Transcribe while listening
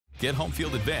Get home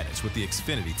field advantage with the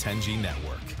Xfinity 10G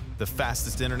network. The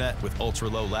fastest internet with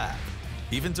ultra-low lag.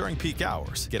 Even during peak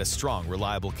hours, get a strong,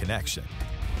 reliable connection.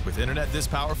 With internet this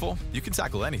powerful, you can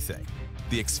tackle anything.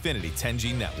 The Xfinity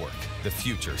 10G network. The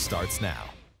future starts now.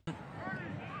 An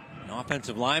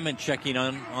offensive lineman checking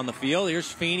on the field.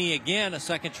 Here's Feeney again, a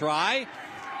second try.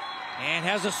 And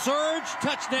has a surge,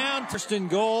 touchdown. First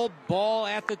and goal, ball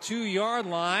at the 2-yard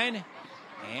line.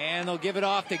 And they'll give it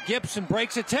off to Gibson,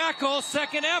 breaks a tackle,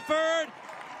 second effort.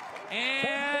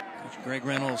 And Coach Greg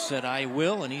Reynolds said, I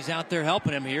will, and he's out there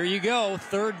helping him. Here you go,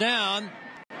 third down.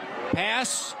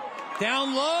 Pass,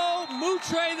 down low,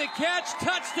 Moutre the catch,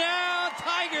 touchdown,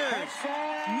 Tigers.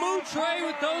 Moutre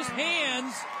with those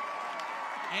hands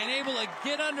and able to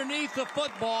get underneath the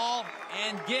football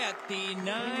and get the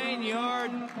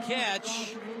 9-yard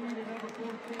catch.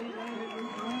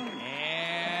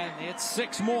 And it's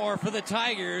 6 more for the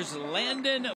Tigers. Landon